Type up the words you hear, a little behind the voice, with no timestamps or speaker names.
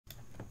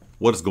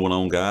What is going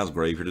on, guys?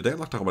 Grave here. Today I'd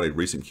like to talk about a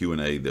recent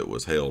Q&A that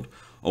was held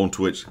on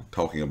Twitch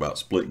talking about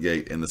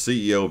Splitgate, and the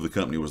CEO of the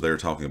company was there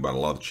talking about a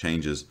lot of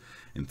changes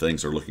and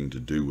things they're looking to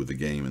do with the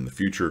game in the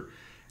future.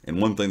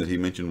 And one thing that he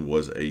mentioned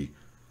was a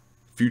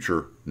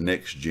future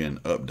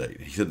next-gen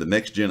update. He said the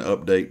next-gen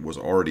update was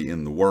already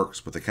in the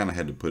works, but they kind of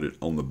had to put it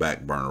on the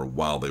back burner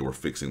while they were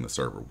fixing the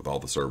server with all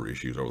the server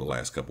issues over the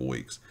last couple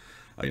weeks.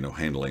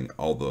 Handling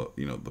all the,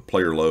 the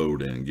player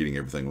load and getting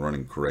everything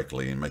running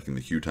correctly and making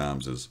the queue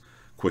times as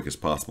quick as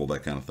possible,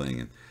 that kind of thing.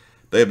 And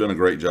they have done a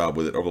great job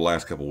with it over the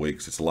last couple of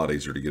weeks. It's a lot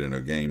easier to get into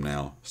a game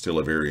now. Still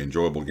a very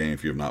enjoyable game.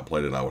 If you have not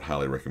played it, I would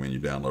highly recommend you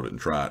download it and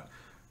try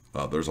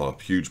it. There's a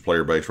huge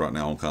player base right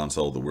now on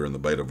console that we're in the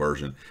beta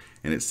version,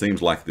 and it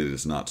seems like that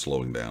it's not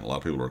slowing down. A lot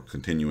of people are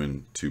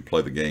continuing to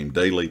play the game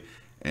daily,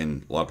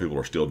 and a lot of people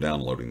are still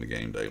downloading the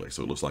game daily.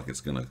 So it looks like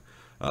it's going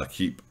to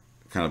keep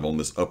kind of on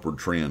this upward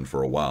trend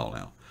for a while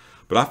now.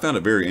 But I found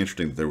it very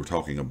interesting that they were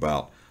talking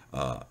about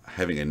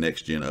having a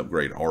next-gen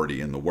upgrade already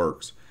in the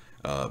works,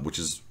 which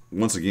is,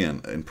 once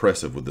again,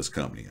 impressive with this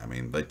company. I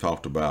mean, they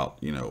talked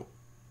about,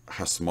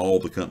 how small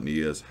the company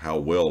is,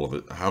 how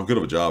good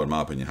of a job, in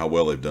my opinion, how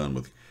well they've done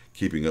with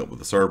keeping up with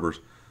the servers,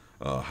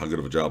 how good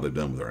of a job they've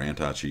done with their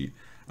anti-cheat.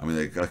 I mean,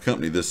 a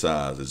company this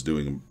size is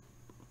doing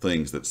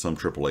things that some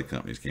AAA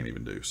companies can't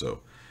even do.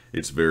 So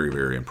it's very,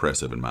 very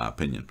impressive in my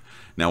opinion.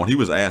 Now, when he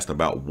was asked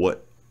about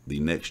what the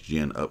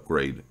next-gen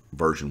upgrade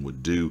version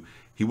would do,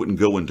 he wouldn't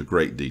go into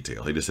great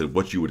detail. He just said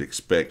what you would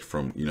expect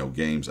from,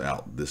 games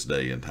out this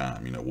day and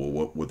time,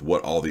 with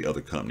what all the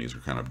other companies are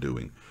kind of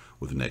doing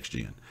with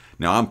next-gen.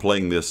 Now, I'm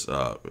playing this,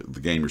 the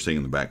game you're seeing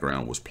in the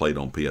background was played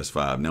on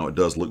PS5. Now, it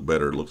does look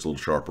better. It looks a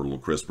little sharper, a little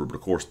crisper, but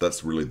of course,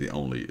 that's really the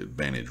only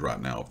advantage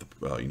right now of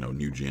the,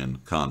 new-gen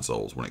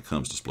consoles when it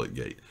comes to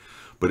Splitgate.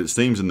 But it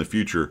seems in the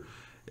future,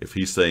 if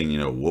he's saying,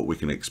 what we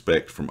can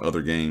expect from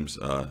other games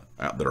that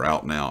are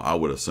out now, I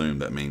would assume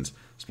that means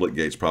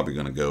Splitgate's probably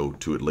going to go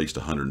to at least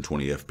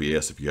 120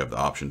 FPS if you have the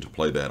option to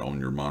play that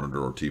on your monitor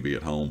or TV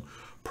at home.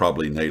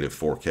 Probably native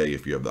 4K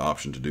if you have the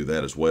option to do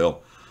that as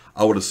well.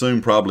 I would assume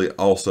probably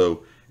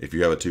also if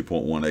you have a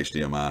 2.1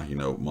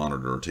 HDMI,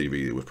 monitor or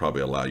TV, it would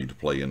probably allow you to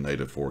play in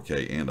native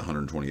 4K and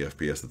 120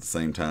 FPS at the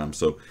same time.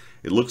 So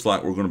it looks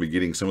like we're going to be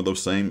getting some of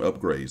those same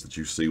upgrades that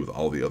you see with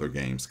all the other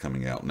games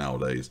coming out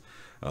nowadays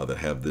that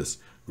have this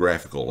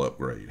graphical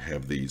upgrade,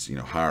 have these,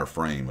 higher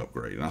frame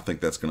upgrade. And I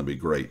think that's going to be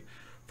great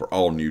for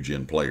all new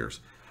gen players.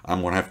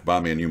 I'm going to have to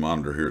buy me a new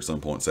monitor here at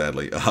some point,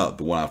 sadly. The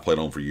one I've played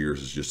on for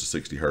years is just a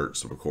 60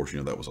 hertz. So of course,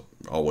 that was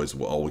always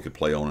all we could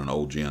play on in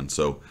old gen.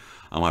 So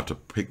I'm going to have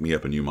to pick me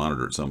up a new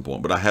monitor at some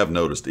point. But I have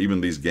noticed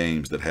even these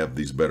games that have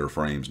these better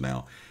frames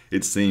now,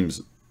 it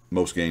seems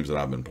most games that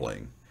I've been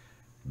playing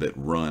that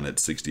run at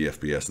 60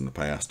 FPS in the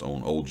past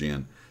on old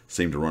gen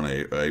seem to run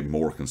a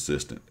more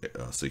consistent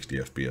 60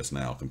 FPS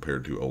now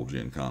compared to old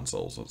gen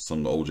consoles. Some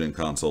of the old gen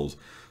consoles,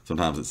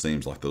 sometimes it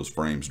seems like those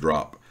frames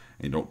drop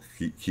and you don't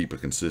keep a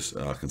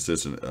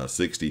consistent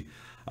 60.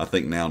 I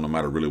think now, no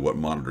matter really what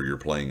monitor you're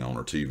playing on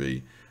or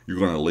TV, you're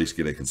going to at least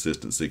get a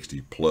consistent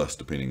 60 plus,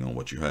 depending on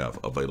what you have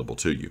available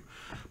to you.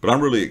 But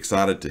I'm really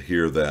excited to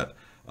hear that,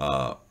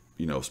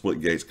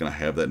 Splitgate's going to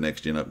have that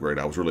next gen upgrade.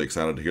 I was really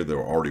excited to hear they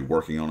were already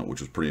working on it, which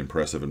was pretty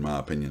impressive in my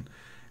opinion.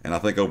 And I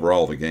think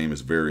overall the game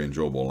is very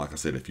enjoyable. Like I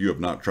said, if you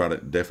have not tried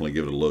it, definitely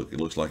give it a look. It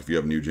looks like if you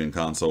have a new gen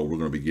console, we're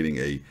going to be getting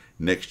a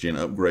next gen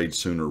upgrade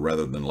sooner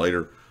rather than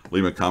later.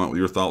 Leave me a comment with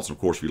your thoughts. And of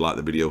course, if you like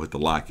the video, hit the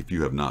like. If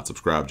you have not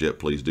subscribed yet,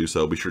 please do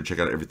so. Be sure to check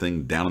out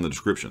everything down in the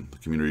description. The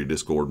community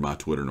Discord, my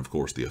Twitter, and of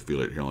course the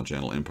affiliate here on the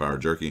channel, Empire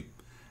Jerky.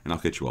 And I'll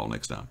catch you all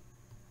next time.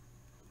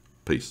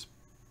 Peace.